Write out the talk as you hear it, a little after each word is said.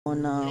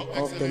honor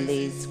of the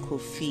late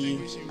Kofi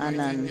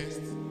Annan.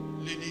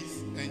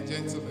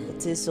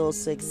 It is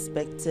also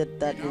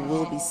expected that we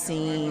will be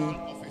seeing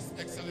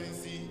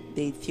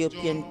the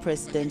Ethiopian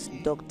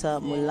President Dr.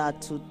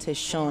 Mulatu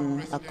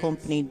Teshon,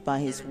 accompanied by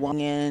his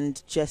wife,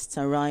 and just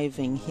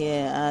arriving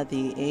here at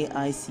the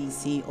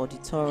AICC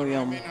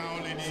auditorium,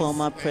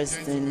 former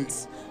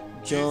President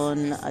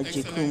John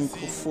Ajekum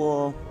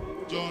Kufuor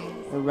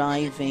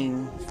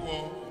arriving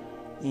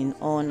in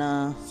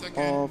honor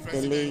of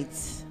the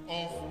late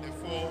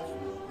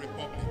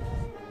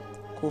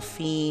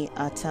Kofi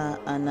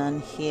Annan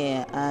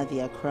here at the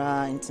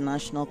Accra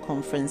International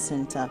Conference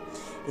Center.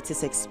 It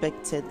is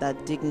expected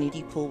that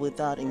dignity people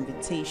without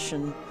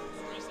invitation.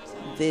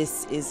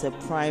 This is a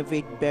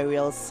private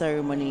burial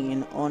ceremony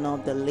in honor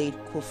of the late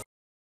Kofi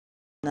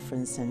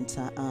Conference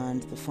Center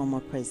and the former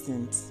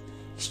president,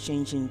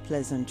 exchanging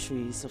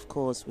pleasantries, of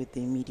course, with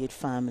the immediate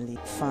family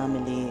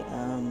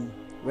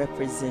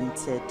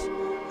represented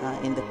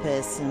in the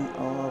person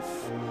of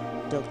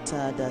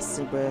Dr.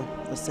 Dasibre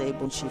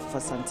Oseibo Chief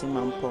Fasanti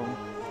Mampong.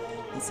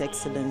 His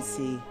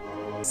Excellency,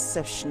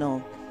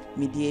 exceptional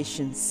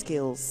mediation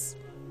skills.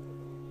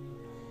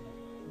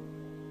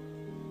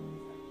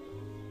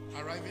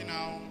 Arriving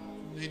now,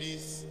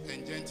 ladies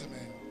and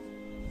gentlemen.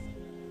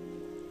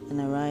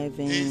 And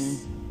arriving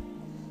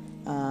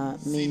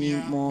many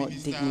more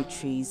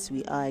dignitaries.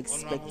 We are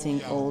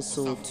expecting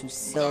also to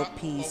sell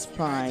Peace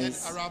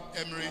Prize.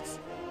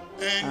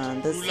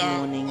 And this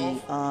morning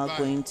we are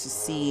going to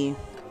see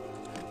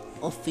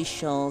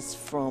officials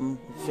from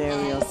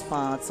various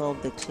parts of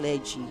the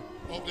clergy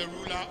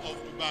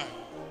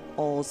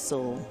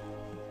also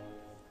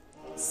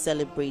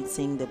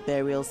celebrating the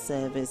burial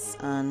service,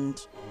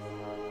 and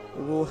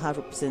we will have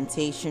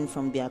representation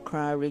from the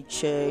Akra'daki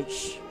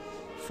Church,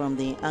 from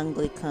the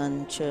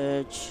Anglican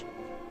Church,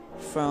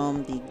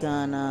 from the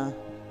Ghana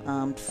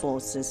Armed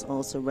Forces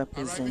also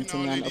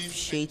representing and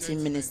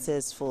officiating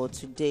ministers for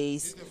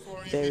today's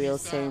burial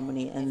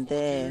ceremony, and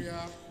there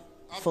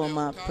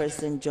former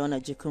President John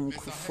Ajekum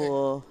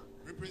Kufuor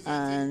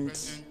and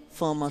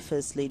former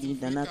First Lady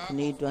Nana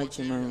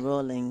Akufo-Addo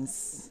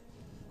Rawlings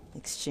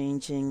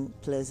exchanging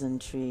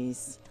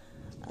pleasantries.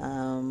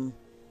 The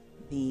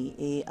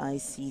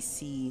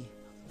AICC,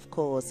 of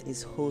course,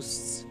 is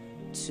host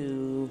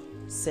to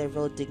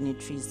several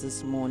dignitaries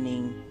this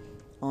morning,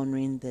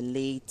 honoring the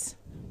late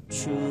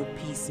true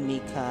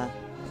peacemaker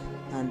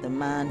and the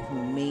man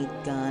who made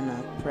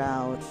Ghana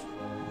proud,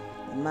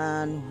 the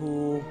man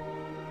who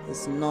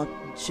is not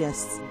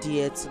just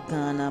dear to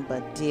Ghana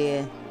but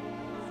dear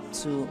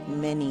to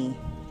many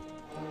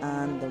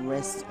and the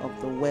rest of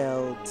the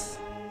world.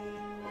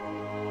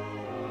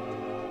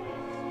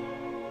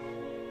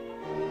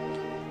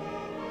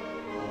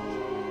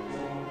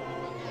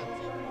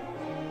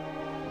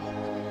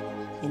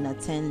 In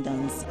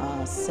attendance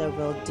are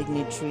several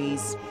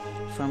dignitaries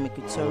from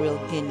Equatorial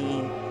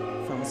Guinea,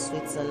 from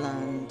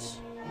Switzerland,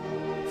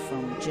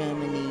 from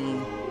Germany.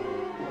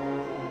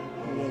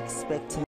 We are expecting